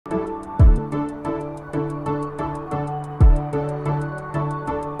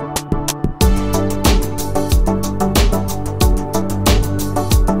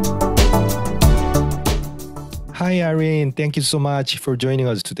Irene. Thank you so much for joining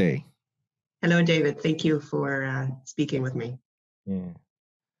us today. Hello, David. Thank you for speaking with me.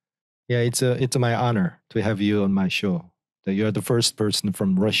 Yeah, it's my honor to have you on my show. That you're the first person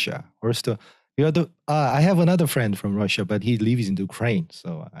from Russia. I have another friend from Russia, but he lives in Ukraine.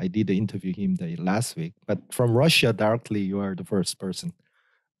 So I did interview him last week. But from Russia directly, you are the first person.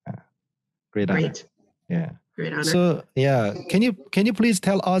 Great honor. Great. Yeah. Great honor. So yeah, can you please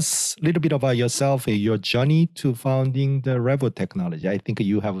tell us a little bit about yourself, your journey to founding the Revo Technology? I think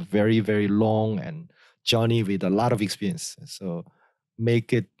you have a very, very long and journey with a lot of experience. So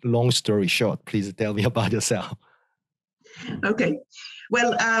make it long story short. Please tell me about yourself. Okay.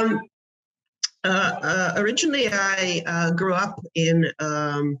 Well, originally I grew up in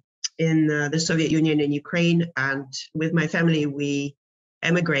the Soviet Union in Ukraine, and with my family we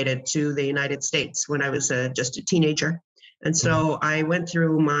emigrated to the United States when I was just a teenager, and so I went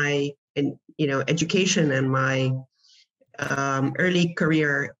through my education and my early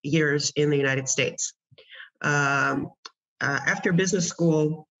career years in the United States. After business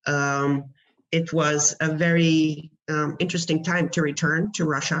school, it was a very interesting time to return to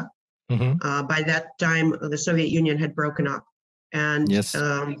Russia. By that time, the Soviet Union had broken up, and yes.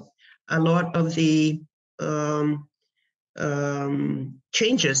 A lot of the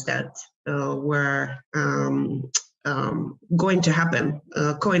changes that were going to happen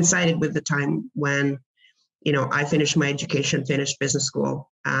coincided with the time when I finished my education, finished business school,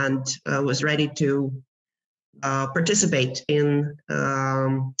 and was ready to participate in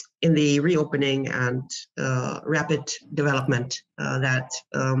the reopening and rapid development that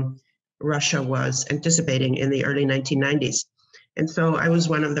Russia was anticipating in the early 1990s. And so I was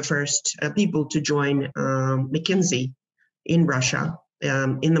one of the first people to join McKinsey in Russia,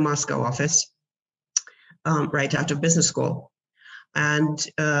 in the Moscow office, right out of business school. And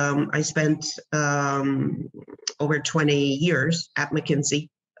I spent over 20 years at McKinsey.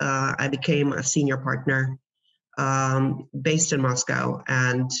 I became a senior partner based in Moscow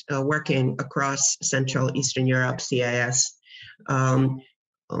and working across Central Eastern Europe, CIS,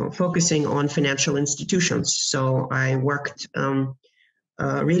 focusing on financial institutions. So I worked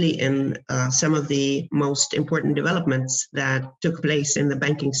really in some of the most important developments that took place in the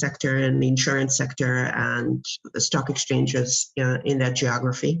banking sector and the insurance sector and the stock exchanges in that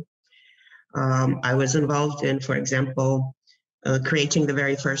geography. I was involved in, for example, creating the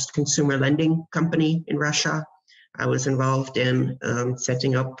very first consumer lending company in Russia. I was involved in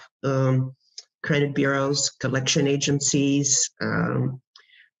setting up credit bureaus, collection agencies.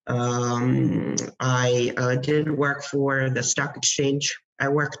 I did work for the stock exchange. I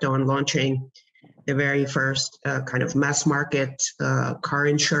worked on launching the very first kind of mass market car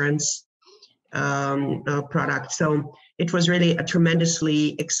insurance product. So it was really a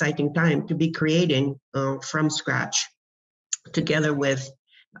tremendously exciting time to be creating from scratch, together with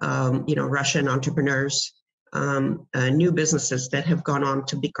Russian entrepreneurs, new businesses that have gone on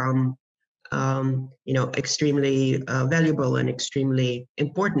to become extremely valuable and extremely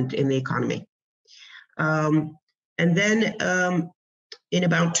important in the economy. And then in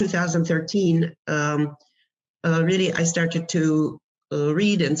about 2013, really I started to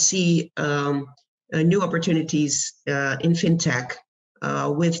read and see new opportunities in Fintech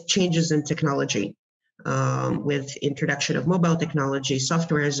with changes in technology, with introduction of mobile technology,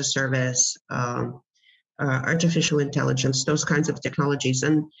 software as a service, artificial intelligence, those kinds of technologies.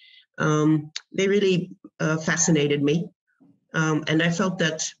 And they really fascinated me. And I felt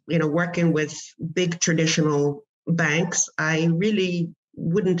that, working with big traditional banks, I really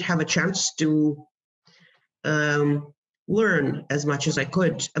wouldn't have a chance to learn as much as I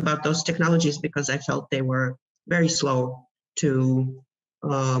could about those technologies because I felt they were very slow to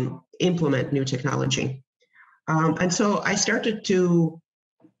implement new technology. And so I started to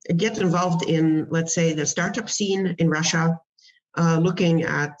get involved in, let's say, the startup scene in Russia, looking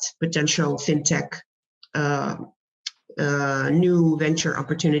at potential fintech, new venture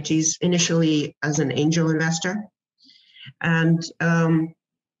opportunities, initially as an angel investor. And in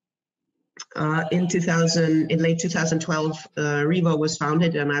late 2012, Revo was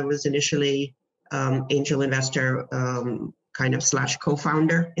founded, and I was initially angel investor, kind of /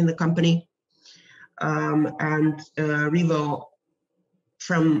 co-founder in the company. And Revo,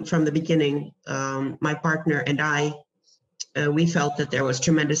 from the beginning, my partner and I, we felt that there was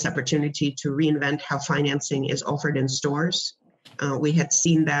tremendous opportunity to reinvent how financing is offered in stores. We had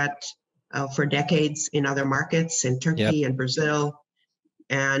seen that for decades in other markets, in Turkey and Brazil.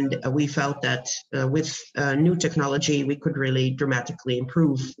 And we felt that with new technology, we could really dramatically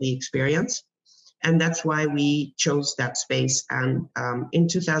improve the experience. And that's why we chose that space. And in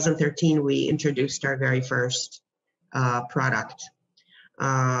 2013, we introduced our very first product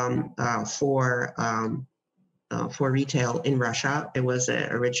for retail in Russia. It was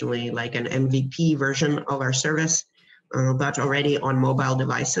originally like an MVP version of our service, but already on mobile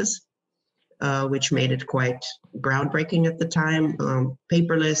devices, which made it quite groundbreaking at the time,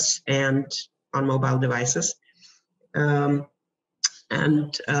 paperless and on mobile devices.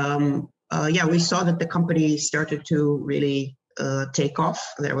 Yeah, we saw that the company started to really take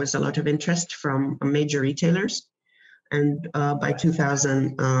off. There was a lot of interest from major retailers. And by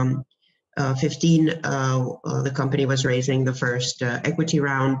 2015, the company was raising the first equity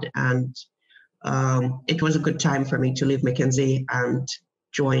round, and it was a good time for me to leave McKinsey and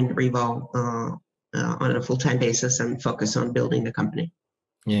join Revo on a full-time basis and focus on building the company.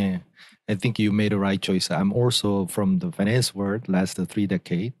 Yeah, I think you made the right choice. I'm also from the finance world, last 3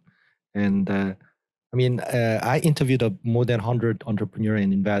 decades. And I interviewed more than 100 entrepreneur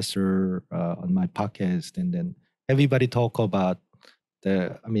and investor on my podcast, and then everybody talk about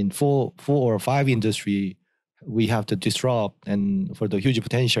four or five industry we have to disrupt, and for the huge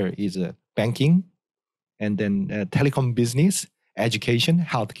potential is banking, and then telecom business, education,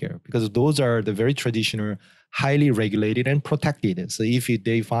 healthcare, because those are the very traditional, highly regulated and protected. So if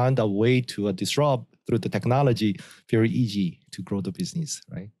they find a way to disrupt through the technology, very easy to grow the business,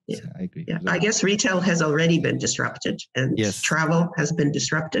 right? Yeah, so I agree. Yeah, I guess retail has already been disrupted, and travel has been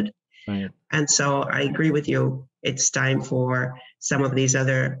disrupted. Right. And so I agree with you. It's time for some of these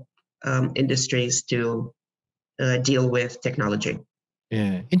other industries to deal with technology.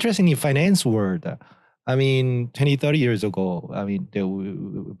 Yeah, interestingly, finance world. 20, 30 years ago,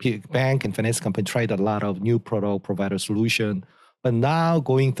 the bank and finance company tried a lot of new product provider solution, but now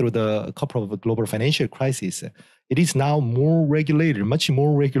going through the couple of global financial crisis, it is now more regulated, much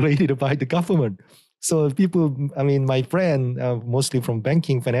more regulated by the government. So people, my friend, mostly from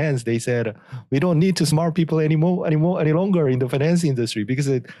banking finance, they said, we don't need to smart people any longer in the finance industry because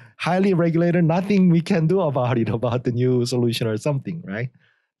it's highly regulated, nothing we can do about it, about the new solution or something, right?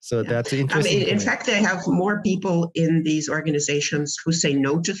 So that's interesting. In fact, they have more people in these organizations who say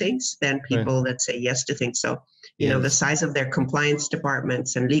no to things than people that say yes to things. So, you know, the size of their compliance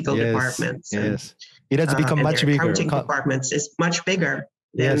departments and legal departments and, it has become much bigger. Accounting departments is much bigger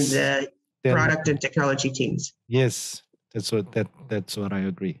than the product and technology teams. Yes, that's what I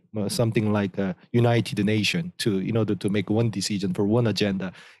agree. Something like a United Nation in order to make one decision for one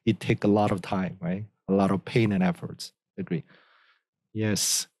agenda, it takes a lot of time, right? A lot of pain and efforts. Agree.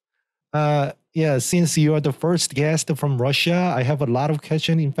 Yes. Since you are the first guest from Russia, I have a lot of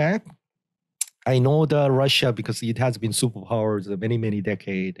questions. In fact, I know the Russia because it has been superpower many, many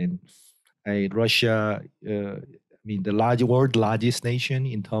decades, and Russia, the world largest nation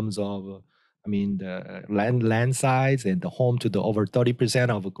in terms of, the land size and the home to the over 30%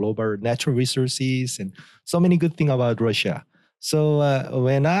 of global natural resources, and so many good things about Russia. So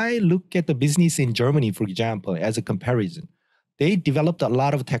when I look at the business in Germany, for example, as a comparison, they developed a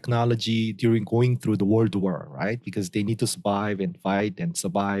lot of technology during going through the World War, right? Because they need to survive and fight and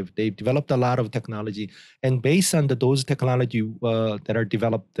survive. They developed a lot of technology, and based on those technology that are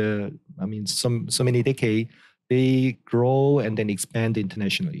developed, so many decades, they grow and then expand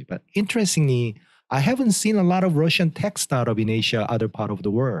internationally. But interestingly, I haven't seen a lot of Russian tech startup in Asia, other part of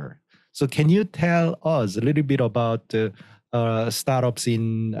the world. So can you tell us a little bit about startups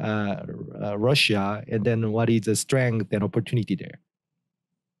in Russia, and then what is the strength and opportunity there?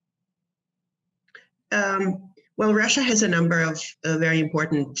 Well, Russia has a number of very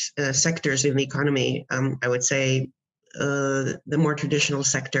important sectors in the economy. I would say the more traditional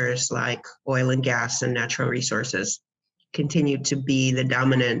sectors like oil and gas and natural resources continue to be the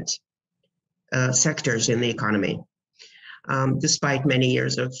dominant sectors in the economy, despite many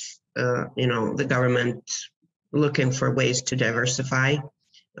years of the government looking for ways to diversify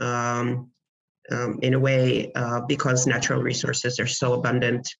in a way because natural resources are so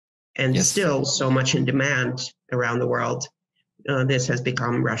abundant and still so much in demand around the world. This has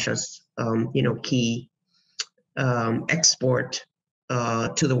become Russia's key export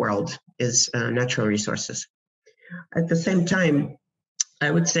to the world is natural resources. At the same time,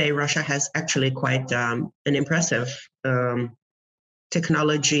 I would say Russia has actually quite an impressive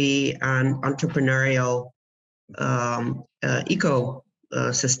technology and entrepreneurial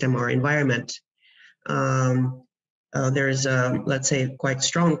ecosystem or environment. There's let's say quite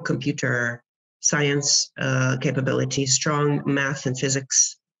strong computer science capability, strong math and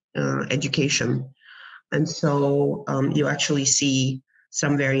physics education, and so you actually see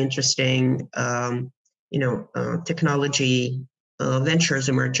some very interesting technology ventures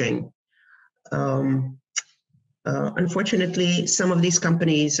emerging. Unfortunately, some of these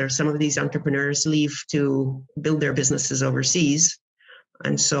companies or some of these entrepreneurs leave to build their businesses overseas.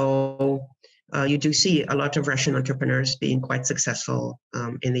 And so you do see a lot of Russian entrepreneurs being quite successful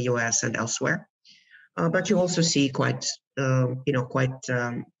in the US and elsewhere. But you also see quite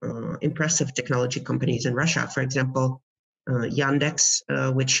impressive technology companies in Russia. For example, Yandex,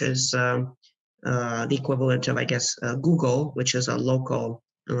 which is the equivalent of, I guess, Google, which is a local,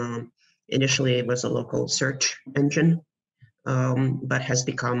 initially it was a local search engine, but has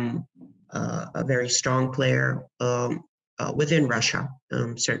become a very strong player within Russia,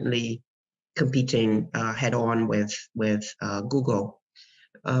 certainly competing head on with Google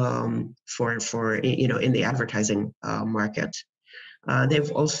for in the advertising market.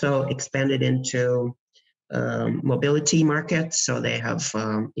 They've also expanded into mobility market. So they have,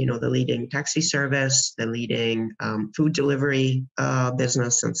 the leading taxi service, the leading food delivery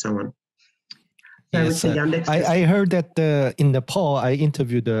business, and so on. So I would Yes, say Yandex. I heard that in Nepal, I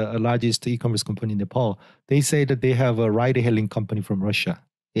interviewed the largest e-commerce company in Nepal. They say that they have a ride-hailing company from Russia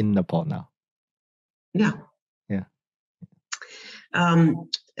in Nepal now. Yeah. Yeah.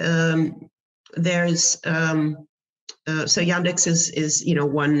 There's so Yandex is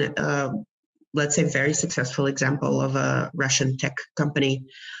one let's say very successful example of a Russian tech company.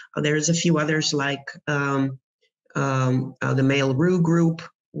 There's a few others like the Mail.ru group,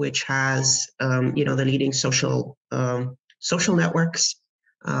 which has the leading social networks,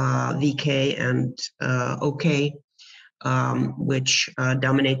 VK and OK, which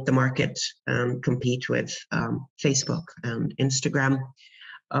dominate the market and compete with Facebook and Instagram.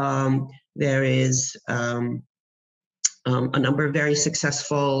 There is a number of very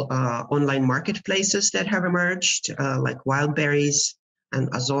successful online marketplaces that have emerged, like Wildberries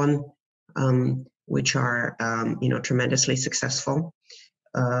and Ozon, which are tremendously successful.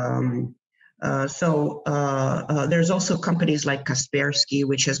 There's also companies like Kaspersky,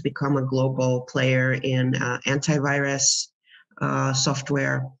 which has become a global player in antivirus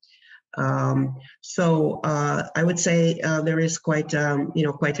software. I would say there is quite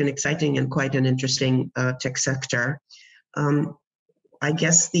an exciting and quite an interesting tech sector. I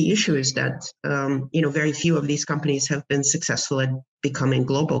guess the issue is that very few of these companies have been successful at becoming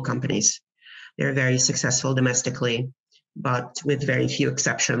global companies. They're very successful domestically, but with very few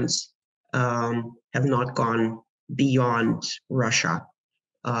exceptions, have not gone beyond Russia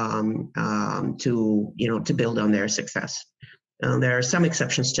to build on their success. There are some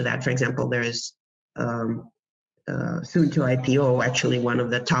exceptions to that. For example, there is soon to IPO, actually one of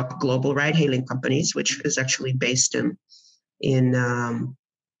the top global ride-hailing companies, which is actually based in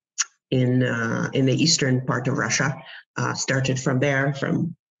the eastern part of Russia. Started from there,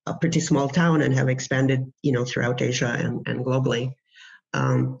 from a pretty small town, and have expanded, throughout Asia and globally.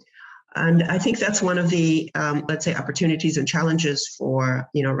 And I think that's one of the, let's say, opportunities and challenges for,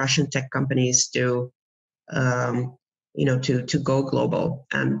 Russian tech companies to go global.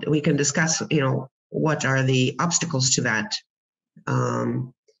 And we can discuss, what are the obstacles to that.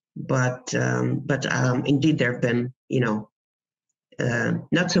 But indeed, there have been,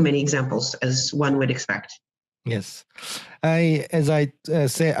 not so many examples as one would expect. Yes, as I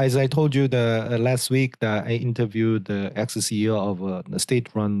told you the last week, that I interviewed the ex-CEO of the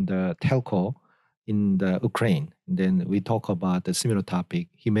state-run telco in the Ukraine. And then we talk about a similar topic.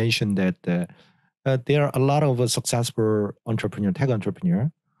 He mentioned that there are a lot of successful tech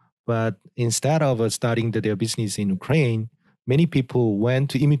entrepreneur, but instead of starting their business in Ukraine, many people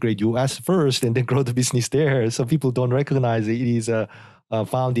went to immigrate U.S. first and then grow the business there. So people don't recognize it is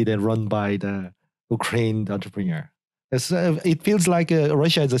founded and run by the Ukraine entrepreneur. It feels like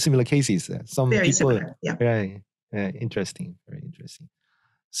Russia has a similar cases. Some very people, similar, yeah. Right, interesting, very interesting.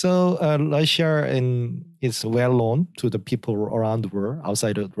 So Russia is well known to the people around the world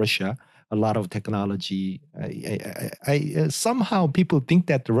outside of Russia. A lot of technology. Somehow people think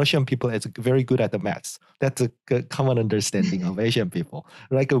that the Russian people is very good at the maths. That's a common understanding of Asian people.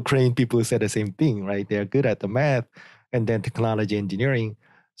 Like Ukrainian people say the same thing, right? They're good at the math and then technology engineering.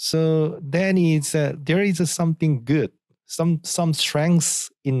 So then there is something good, some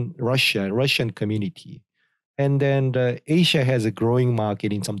strengths in Russian community. And then Asia has a growing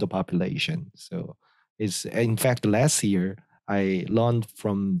market in terms of the population. So it's, in fact, last year, I learned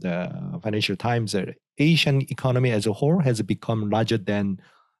from the Financial Times that Asian economy as a whole has become larger than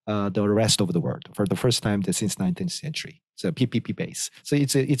the rest of the world for the first time since 19th century. It's a PPP base. So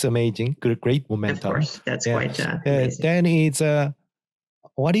it's amazing, great momentum. Of course, that's quite amazing. Then it's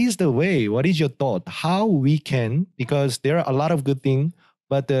what is the way? What is your thought? How we can, because there are a lot of good things,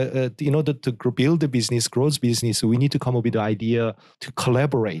 but in order to build the business, grow business, we need to come up with the idea to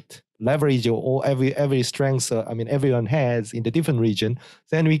collaborate leverage every strength, everyone has in the different region,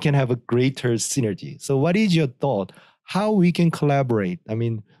 then we can have a greater synergy. So what is your thought? How we can collaborate? I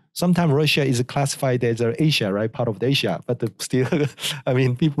mean, sometimes Russia is classified as Asia, right? Part of the Asia, but still,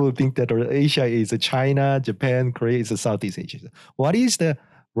 people think that Asia is China, Japan, Korea is Southeast Asia. What is the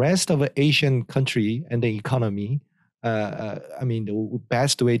rest of the Asian country and the economy? The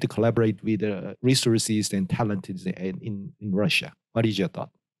best way to collaborate with resources and talent is in Russia. What is your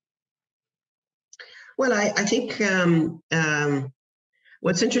thought? Well, I think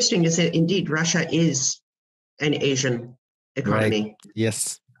what's interesting is that indeed Russia is an Asian economy. Right.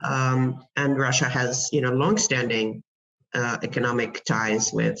 Yes. And Russia has, longstanding economic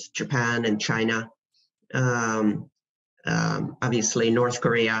ties with Japan and China, obviously North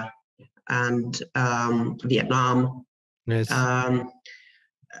Korea and Vietnam. Yes.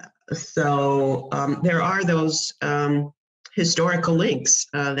 So there are those historical links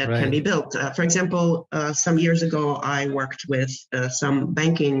that can be built. For example, some years ago, I worked with some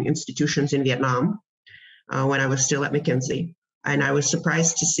banking institutions in Vietnam when I was still at McKinsey. And I was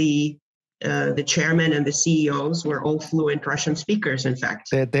surprised to see the chairman and the CEOs were all fluent Russian speakers, in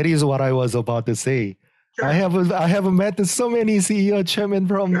fact. That is what I was about to say. Sure. I have met so many CEO chairmen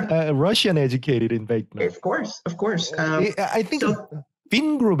from Russian educated in Vietnam. Of course. I think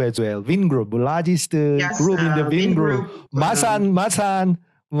Vin Group as well. Vin Group, largest group in the Vin Group. Masan.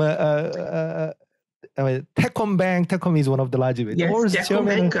 Techcom is one of the largest. Yes,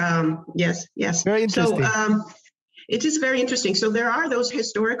 Techcom. Yes. Very interesting. So it is very interesting. So there are those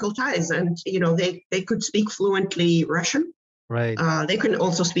historical ties, and they could speak fluently Russian. Right. They can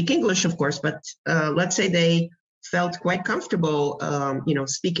also speak English, of course, but let's say they felt quite comfortable,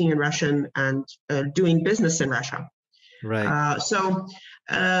 speaking in Russian and doing business in Russia. Right. So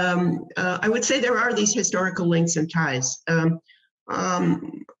I would say there are these historical links and ties.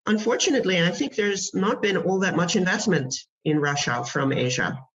 Unfortunately, I think there's not been all that much investment in Russia from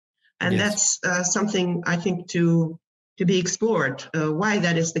Asia. And that's something I think to be explored, why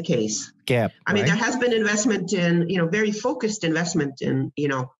that is the case. Gap. I mean, there has been investment in, very focused investment in,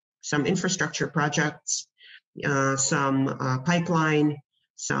 some infrastructure projects, some pipeline,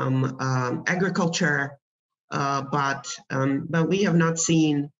 some agriculture, but we have not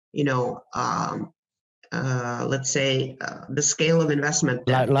seen, let's say, the scale of investment.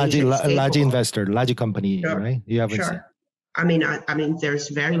 Large investor, large company, sure. Right? You haven't seen. I mean, there's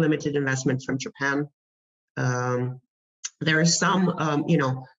very limited investment from Japan. There are some,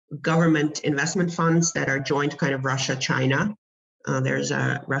 government investment funds that are joint kind of Russia-China. There's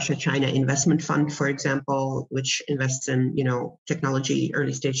a Russia-China investment fund, for example, which invests in, technology,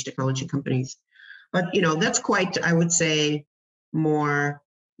 early stage technology companies. But, that's quite, I would say, more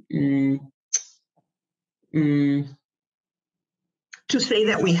to say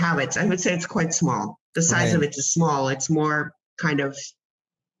that we have it. I would say it's quite small. The size of it is small. It's more kind of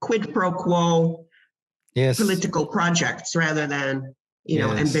quid pro quo political projects rather than,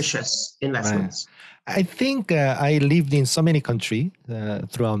 ambitious investments. Right. I think I lived in so many countries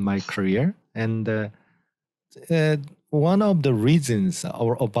throughout my career. And one of the reasons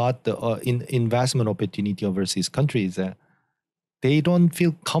about the investment opportunity overseas countries, they don't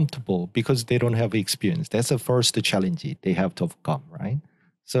feel comfortable because they don't have experience. That's the first challenge they have to overcome, right?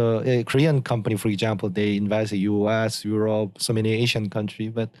 So a Korean company, for example, they invest in US, Europe, so many Asian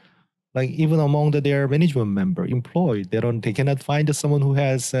countries, but like even among their management member, employee, they cannot find someone who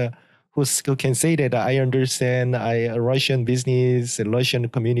has who can say that I understand Russian business, Russian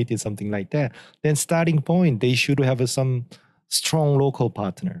community, something like that. Then starting point, they should have some strong local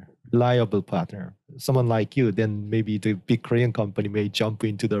partner, reliable partner, someone like you. Then maybe the big Korean company may jump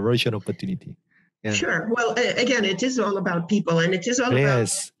into the Russian opportunity. Yeah. Sure. Well, again, it is all about people, and it is all about,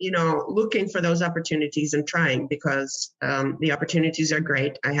 looking for those opportunities and trying, because the opportunities are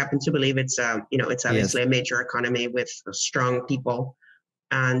great. I happen to believe it's obviously a major economy with strong people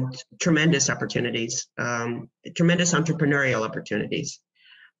and tremendous opportunities, tremendous entrepreneurial opportunities.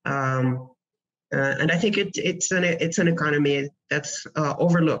 And I think it's an economy that's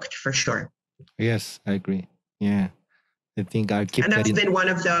overlooked for sure. Yes, I agree. Yeah. I think I'll keep that. And that's been one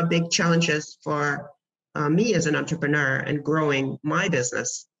of the big challenges for me as an entrepreneur and growing my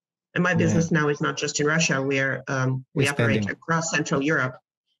business. And my business now is not just in Russia. We operate across Central Europe.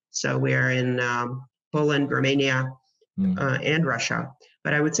 So we're in Poland, Romania, and Russia.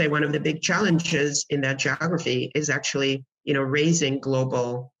 But I would say one of the big challenges in that geography is actually, raising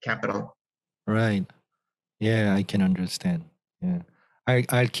global capital. Right. Yeah, I can understand. Yeah.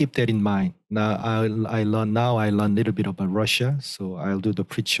 I'll keep that in mind. Now I learn a little bit about Russia, so I'll do the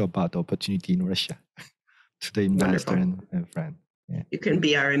preach about the opportunity in Russia to the investor and friend. You can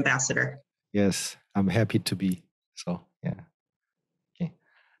be our ambassador. Yes, I'm happy to be. So yeah. Okay.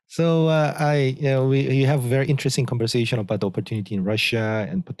 So we have a very interesting conversation about the opportunity in Russia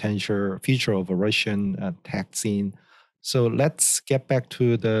and potential future of a Russian tech scene. So let's get back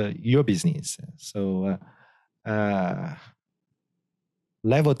to your business. So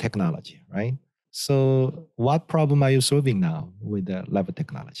Revo Technology, right? So what problem are you solving now with the Revo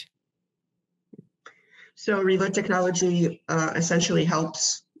Technology? So Revo Technology essentially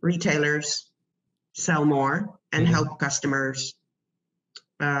helps retailers sell more and help customers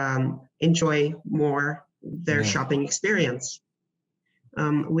enjoy more their shopping experience.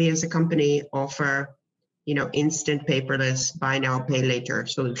 We as a company offer, instant paperless buy now, pay later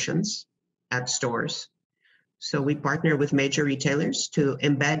solutions at stores. So we partner with major retailers to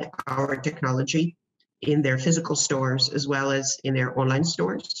embed our technology in their physical stores as well as in their online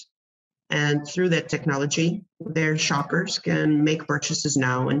stores. And through that technology, their shoppers can make purchases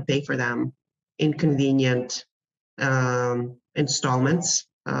now and pay for them in convenient installments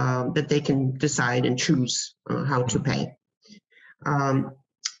that they can decide and choose how to pay.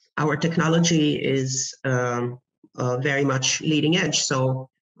 Our technology is very much leading edge. So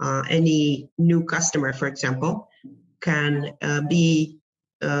any new customer, for example, can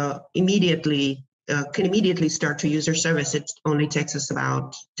immediately start to use our service. It only takes us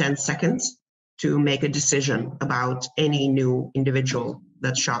about 10 seconds to make a decision about any new individual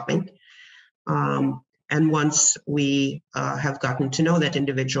that's shopping. And once we have gotten to know that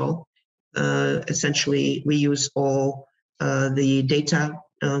individual, essentially we use all the data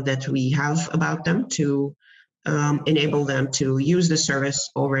that we have about them to enable them to use the service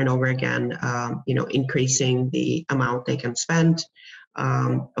over and over again, increasing the amount they can spend.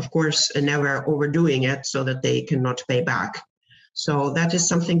 Of course, never overdoing it so that they cannot pay back. So that is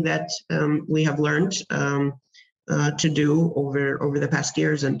something that we have learned to do over the past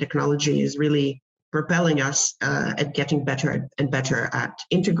years, and technology is really propelling us at getting better and better at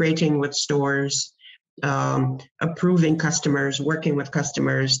integrating with stores, approving customers, working with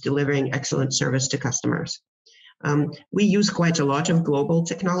customers, delivering excellent service to customers. We use quite a lot of global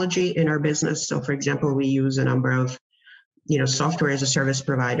technology in our business. So, for example, we use a number of software as a service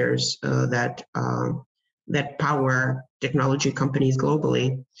providers that power technology companies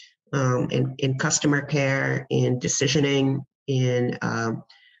globally in customer care, in decisioning, in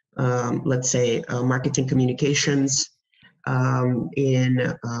let's say marketing communications,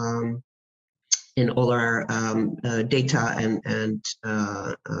 in all our data and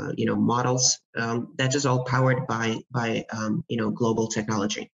models. That is all powered by global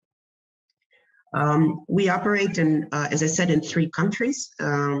technology. We operate in, as I said, in 3 countries: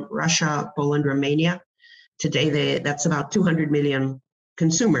 Russia, Poland, Romania. Today, that's about 200 million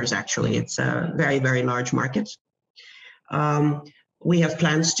consumers. Actually, it's a very, very large market. We have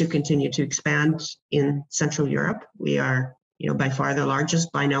plans to continue to expand in Central Europe. We are, by far the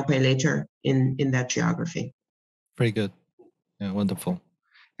largest buy now, pay later in that geography. Very good. Yeah, wonderful.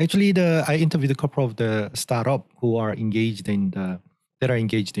 Actually, I interviewed a couple of the startup who are engaged in the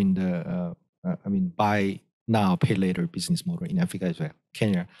buy now, pay later business model in Africa as well.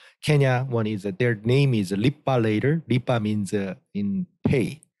 Kenya one is their name is Lipa Later. Lipa means in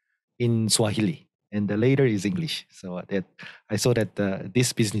pay in Swahili, and the later is English. So that I saw that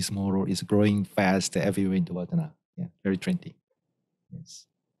this business model is growing fast everywhere in the world now. Yeah, very trendy. Yes.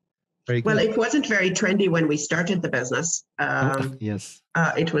 Very good. Well, it wasn't very trendy when we started the business. Yes.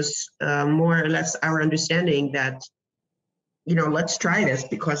 It was more or less our understanding that, let's try this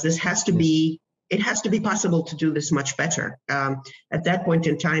because this has to be, it has to be possible to do this much better. At that point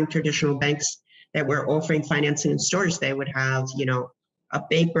in time, traditional banks that were offering financing in stores, they would have, a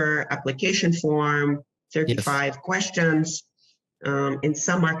paper application form, 35 questions. In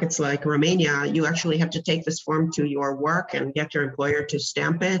some markets like Romania, you actually have to take this form to your work and get your employer to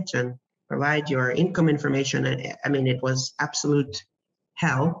stamp it and provide your income information. I mean, it was absolute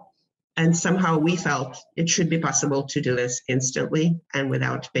hell. And somehow we felt it should be possible to do this instantly and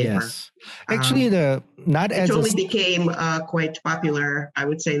without paper. Yes. Actually, it only became quite popular, I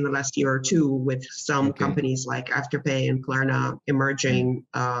would say, in the last year or two, with some companies like Afterpay and Klarna emerging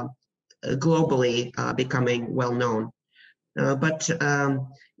globally, becoming well known. But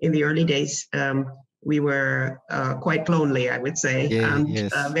in the early days, we were quite lonely, I would say, and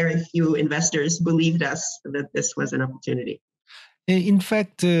very few investors believed us that this was an opportunity. In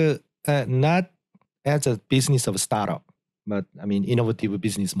fact, not as a business of startup, but innovative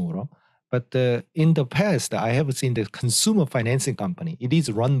business model. But in the past, I have seen the consumer financing company. It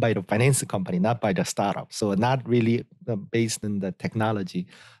is run by the financing company, not by the startup. So not really based on the technology,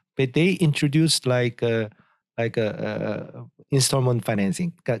 but they introduced like installment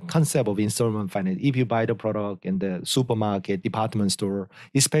financing, concept of installment finance. If you buy the product in the supermarket, department store,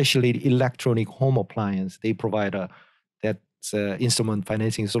 especially the electronic home appliance, they provide that installment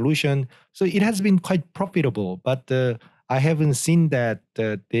financing solution. So it has been quite profitable, but I haven't seen that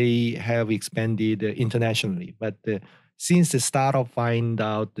they have expanded internationally. But since the startup find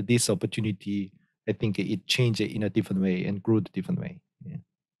out this opportunity, I think it changed it in a different way and grew a different way. Yeah.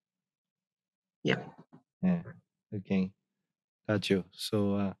 Yeah. Yeah. Okay. Got you.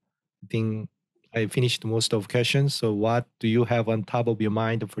 So I think I finished most of questions. So what do you have on top of your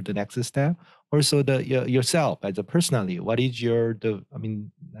mind for the next step? Also, yourself as a personally, what is your the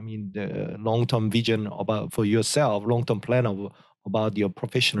long-term vision about for yourself, long-term plan about your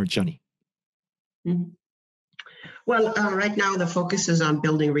professional journey? Mhm. Well, right now the focus is on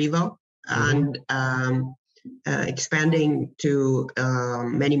building Revo and expanding to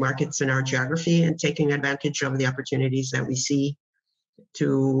many markets in our geography and taking advantage of the opportunities that we see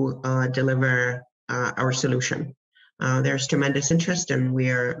to deliver our solution. There's tremendous interest, and we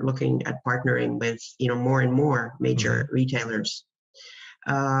are looking at partnering with more and more major retailers.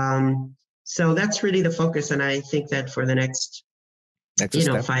 So that's really the focus, and I think that for the next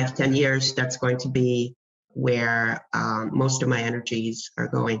step. 5-10 years, that's going to be where most of my energies are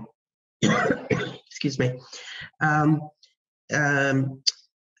going. Excuse me.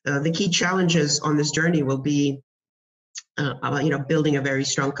 The key challenges on this journey will be building a very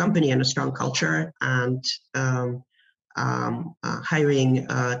strong company and a strong culture, and hiring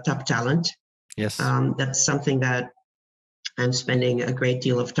top talent. Yes. That's something that I'm spending a great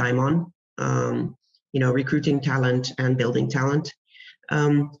deal of time on. Recruiting talent and building talent.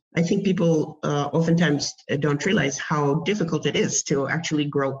 I think people oftentimes don't realize how difficult it is to actually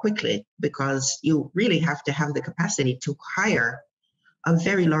grow quickly, because you really have to have the capacity to hire a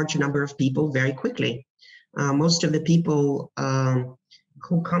very large number of people very quickly. Most of the people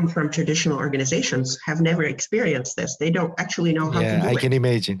who come from traditional organizations have never experienced this. They don't actually know how to do it. I can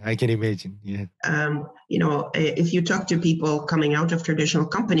imagine. Yeah. If you talk to people coming out of traditional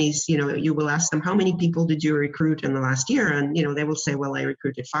companies, you will ask them, how many people did you recruit in the last year? And, they will say, well, I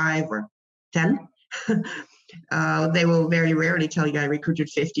recruited 5 or 10. They will very rarely tell you I recruited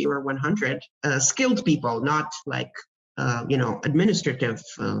 50 or 100 skilled people, not like, administrative,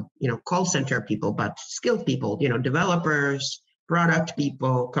 call center people, but skilled people, developers, product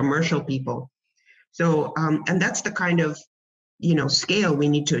people, commercial people. So, and that's the kind of, scale we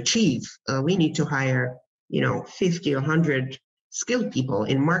need to achieve. We need to hire, 50 or 100 skilled people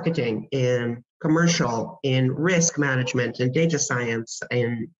in marketing, in commercial, in risk management, in data science,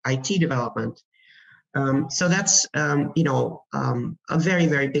 in IT development. So that's, a very,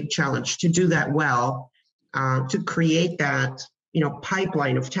 very big challenge to do that well, to create that,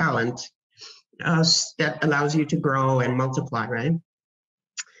 pipeline of talent that allows you to grow and multiply, right?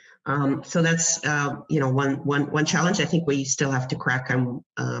 So that's one challenge I think we still have to crack. I'm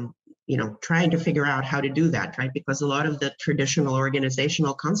trying to figure out how to do that, right? Because a lot of the traditional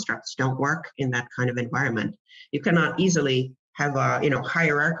organizational constructs don't work in that kind of environment. You cannot easily have a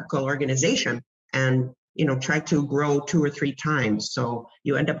hierarchical organization and try to grow 2 or 3 times. So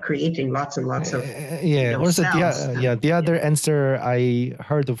you end up creating lots and lots of Also, cells. the other answer I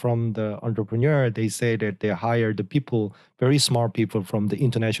heard from the entrepreneur, they say that they hire the people, very smart people from the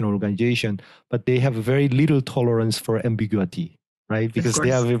international organization, but they have very little tolerance for ambiguity, right? Because they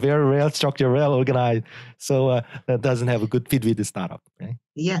have a very well structured, well organized. So that doesn't have a good fit with the startup, right?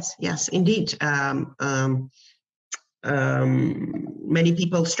 Yes, indeed. Many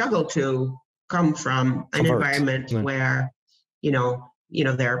people struggle to come from an environment where,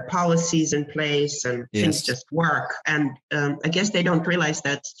 there are policies in place and things just work. And I guess they don't realize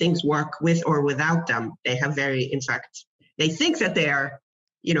that things work with or without them. They have they think that they are,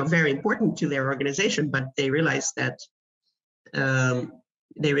 very important to their organization, but they realize that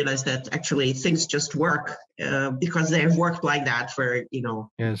actually things just work because they have worked like that for,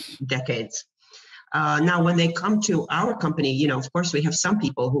 decades. Now, when they come to our company, of course, we have some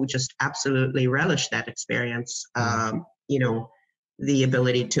people who just absolutely relish that experience. The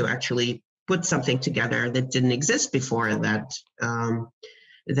ability to actually put something together that didn't exist before, that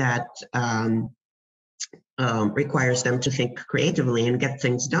requires them to think creatively and get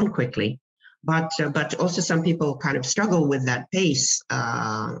things done quickly. But also some people kind of struggle with that pace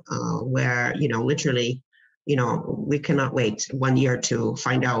where, literally, we cannot wait 1 year to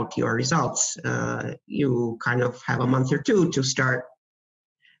find out your results. You kind of have a month or 2 to start,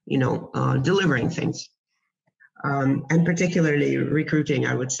 delivering things. And particularly recruiting,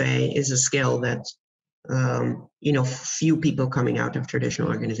 I would say, is a skill that few people coming out of traditional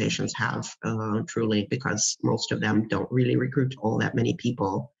organizations have truly, because most of them don't really recruit all that many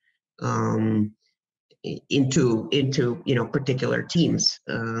people into particular teams.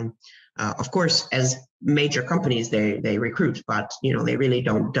 Of course, as major companies, they recruit, but they really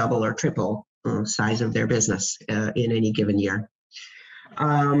don't double or triple size of their business in any given year.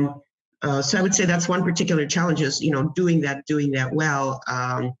 So I would say that's one particular challenge is doing that well.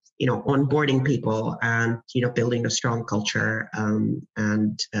 Onboarding people and building a strong culture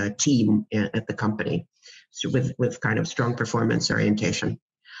and team at the company, so with kind of strong performance orientation.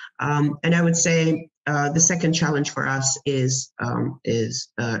 And I would say the second challenge for us is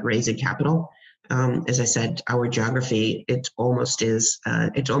raising capital. As I said, our geography, it almost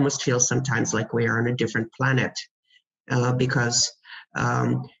feels sometimes like we are on a different planet because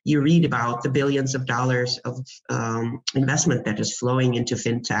you read about the billions of dollars of investment that is flowing into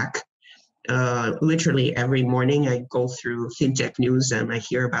fintech. Literally every morning I go through fintech news and I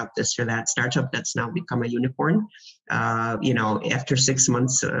hear about this or that startup that's now become a unicorn, after 6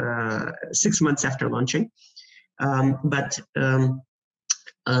 months, 6 months after launching. But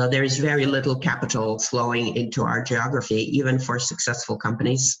there is very little capital flowing into our geography, even for successful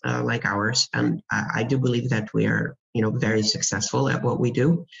companies like ours. And I do believe that we are, very successful at what we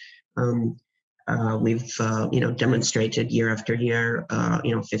do. We've, demonstrated year after year,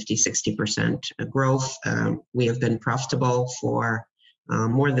 50, 60% growth. We have been profitable for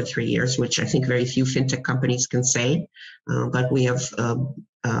more than 3 years, which I think very few fintech companies can say. But we have,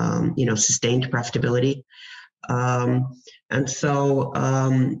 sustained profitability. And so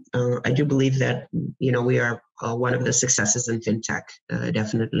I do believe that, we are one of the successes in fintech,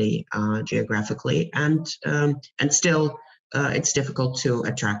 definitely geographically, and still it's difficult to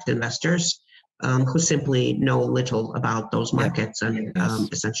attract investors who simply know little about those markets and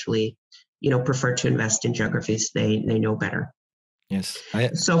essentially, prefer to invest in geographies they know better. Yes.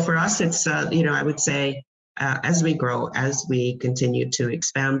 So for us, it's, I would say, as we grow, as we continue to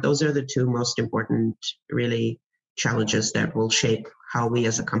expand, those are the two most important, really, challenges that will shape how we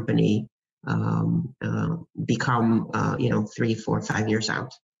as a company become, 3, 4, 5 years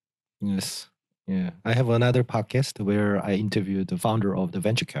out. Yes. Yeah. I have another podcast where I interviewed the founder of the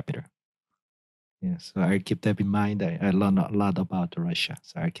venture capital. Yeah. So I keep that in mind. I learn a lot about Russia.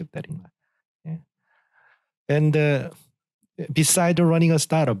 So I keep that in mind. Yeah. And beside running a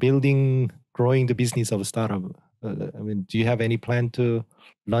startup, growing the business of a startup, do you have any plan to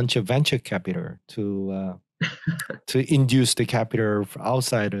launch a venture capital to induce the capital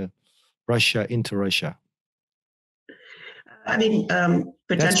outside Russia into Russia? I mean,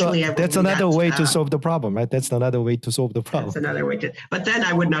 potentially, that's another way to solve the problem, right? That's another way to solve the problem. That's another way to. But then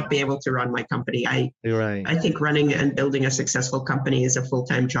I would not be able to run my company. You're right. I think running and building a successful company is a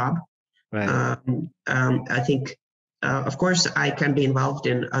full-time job. Right. I think, of course, I can be involved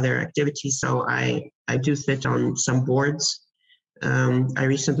in other activities. So I do sit on some boards. I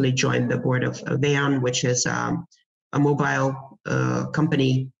recently joined the board of Veon, which is a mobile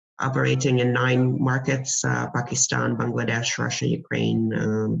company operating in 9 markets, Pakistan, Bangladesh, Russia, Ukraine,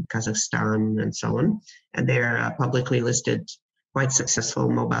 Kazakhstan, and so on. And they're a publicly listed, quite successful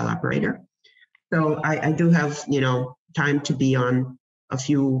mobile operator. So I do have, time to be on a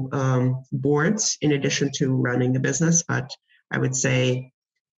few boards in addition to running the business. But I would say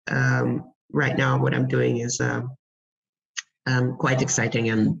right now what I'm doing is quite exciting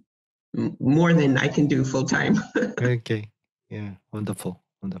and more than I can do full time. Okay. Yeah. Wonderful.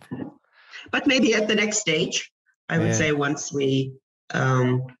 Wonderful. But maybe at the next stage, I would say once we,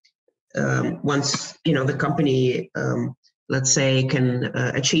 once the company, let's say, can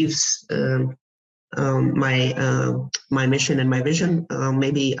achieve my mission and my vision,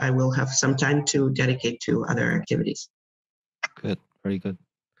 maybe I will have some time to dedicate to other activities. Good. Very good.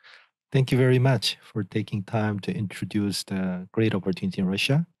 Thank you very much for taking time to introduce the great opportunity in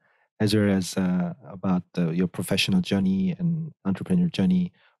Russia, as well as about your professional journey and entrepreneur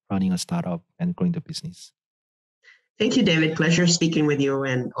journey, running a startup and growing the business. Thank you, David. Pleasure speaking with you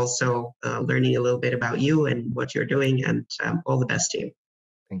and also learning a little bit about you and what you're doing, and all the best to you.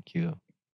 Thank you.